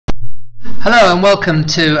Hello and welcome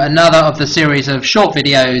to another of the series of short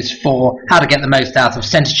videos for how to get the most out of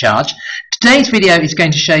CentreCharge. Today's video is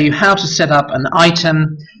going to show you how to set up an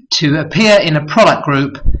item to appear in a product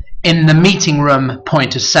group in the meeting room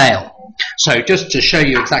point of sale. So just to show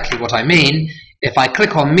you exactly what I mean, if I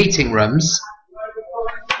click on meeting rooms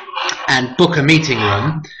and book a meeting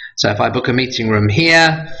room, so if I book a meeting room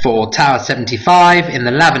here for Tower 75 in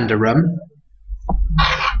the lavender room,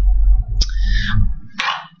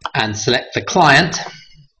 and select the client,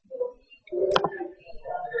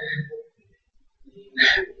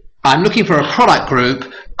 I'm looking for a product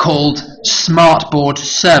group called Smartboard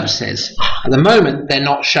Services. At the moment they're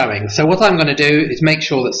not showing, so what I'm going to do is make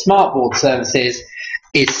sure that Smartboard Services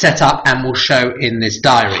is set up and will show in this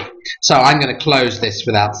diary. So I'm going to close this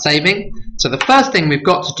without saving. So the first thing we've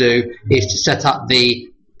got to do is to set up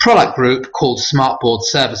the product group called Smartboard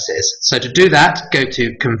Services. So to do that, go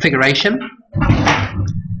to Configuration,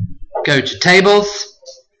 go to Tables,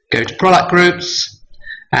 go to Product Groups,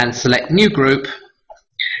 and select New Group,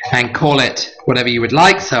 and call it whatever you would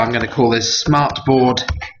like. So I'm going to call this Smartboard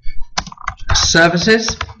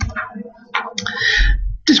Services.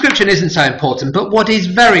 Description isn't so important, but what is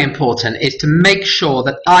very important is to make sure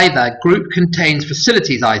that either Group Contains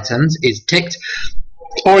Facilities Items is ticked,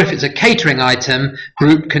 or if it's a catering item,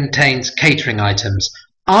 Group Contains Catering Items.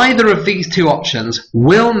 Either of these two options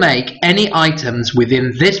will make any items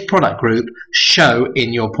within this product group show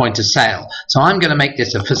in your point of sale. So I'm going to make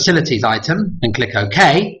this a facilities item and click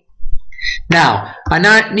OK. Now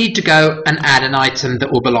I need to go and add an item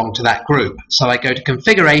that will belong to that group. So I go to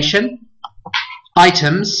Configuration,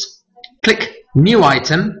 Items, click New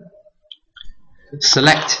Item,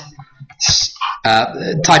 select,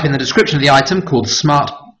 type in the description of the item called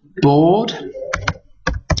Smartboard.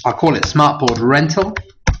 I'll call it Smartboard Rental.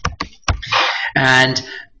 And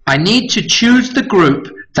I need to choose the group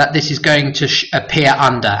that this is going to appear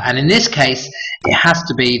under, and in this case it has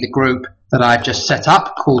to be the group that I've just set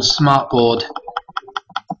up called Smartboard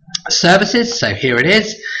Services. So here it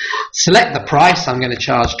is. Select the price. I'm going to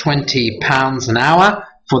charge £20 an hour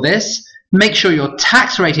for this. Make sure your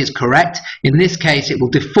tax rate is correct. In this case it will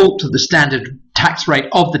default to the standard tax rate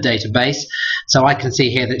of the database, so I can see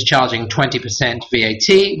here that it's charging 20%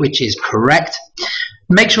 VAT, which is correct.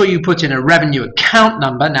 Make sure you put in a revenue account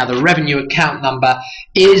number. Now the revenue account number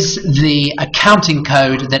is the accounting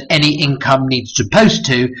code that any income needs to post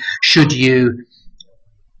to should you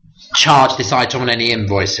charge this item on any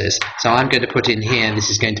invoices. So I'm going to put in here, this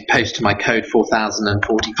is going to post to my code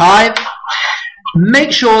 4045.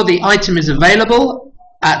 Make sure the item is available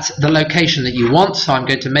at the location that you want, so I'm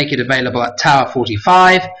going to make it available at Tower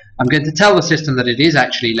 45. I'm going to tell the system that it is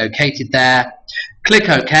actually located there. Click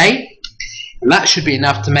OK. And that should be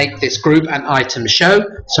enough to make this group and item show.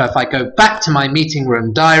 So if I go back to my meeting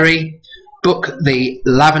room diary, book the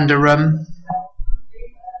lavender room,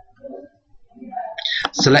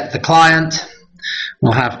 select the client,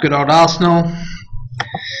 we'll have good old Arsenal,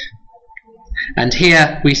 and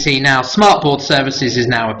here we see now Smartboard Services is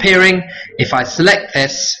now appearing. If I select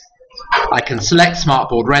this, I can select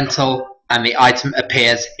Smartboard Rental and the item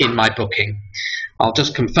appears in my booking. I'll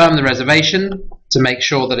just confirm the reservation to make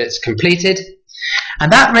sure that it's completed.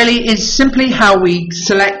 And that really is simply how we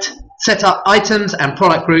set up items and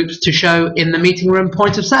product groups to show in the meeting room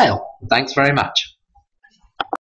point of sale. Thanks very much.